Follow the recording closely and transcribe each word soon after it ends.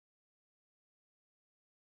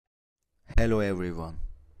Hello everyone,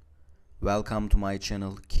 welcome to my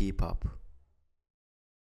channel Keep Up.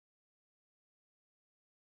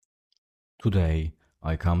 Today,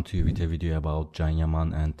 I come to you with a video about Can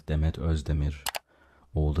Yaman and Demet Özdemir.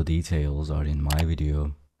 All the details are in my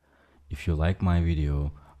video. If you like my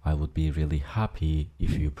video, I would be really happy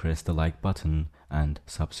if you press the like button and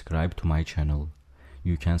subscribe to my channel.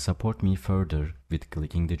 You can support me further with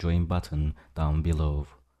clicking the join button down below.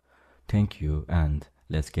 Thank you, and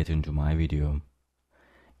let's get into my video.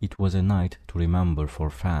 It was a night to remember for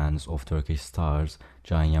fans of Turkish stars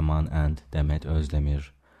Can Yaman and Demet Özdemir,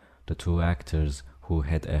 the two actors who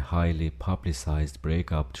had a highly publicized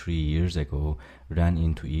breakup 3 years ago ran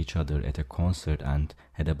into each other at a concert and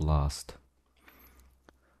had a blast.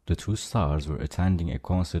 The two stars were attending a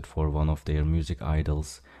concert for one of their music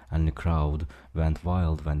idols, and the crowd went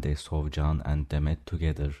wild when they saw Can and Demet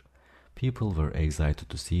together. People were excited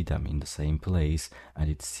to see them in the same place, and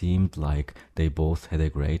it seemed like they both had a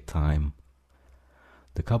great time.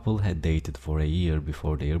 The couple had dated for a year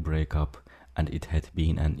before their breakup, and it had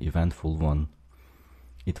been an eventful one.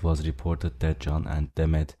 It was reported that Can and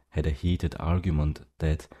Demet had a heated argument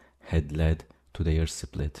that had led to their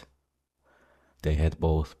split. They had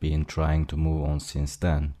both been trying to move on since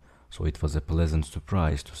then, so it was a pleasant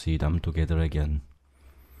surprise to see them together again.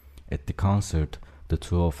 At the concert, the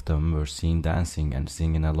two of them were seen dancing and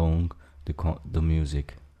singing along the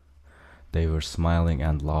music. They were smiling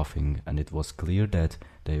and laughing, and it was clear that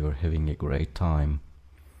they were having a great time.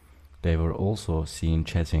 They were also seen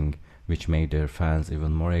chatting, which made their fans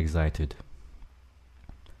even more excited.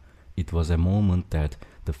 It was a moment that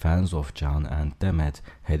the fans of Can and Demet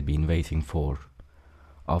had been waiting for.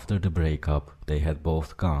 After the breakup, they had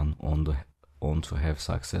both gone on to have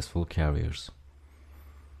successful careers.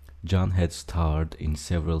 Can had starred in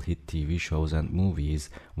several hit TV shows and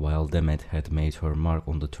movies, while Demet had made her mark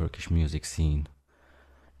on the Turkish music scene.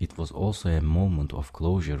 It was also a moment of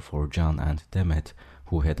closure for Can and Demet,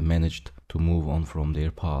 who had managed to move on from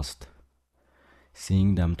their past.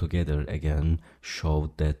 Seeing them together again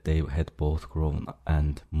showed that they had both grown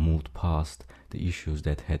and moved past the issues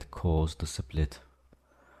that had caused the split.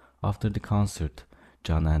 After the concert,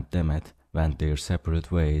 Can and Demet went their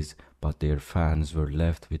separate ways, but their fans were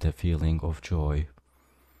left with a feeling of joy.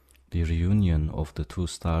 The reunion of the two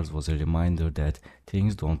stars was a reminder that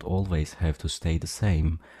things don't always have to stay the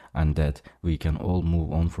same, and that we can all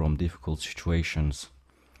move on from difficult situations.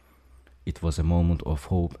 It was a moment of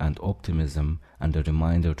hope and optimism, and a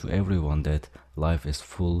reminder to everyone that life is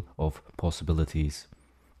full of possibilities.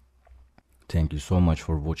 Thank you so much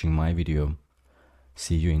for watching my video.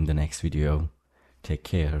 See you in the next video. Take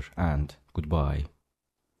care and goodbye.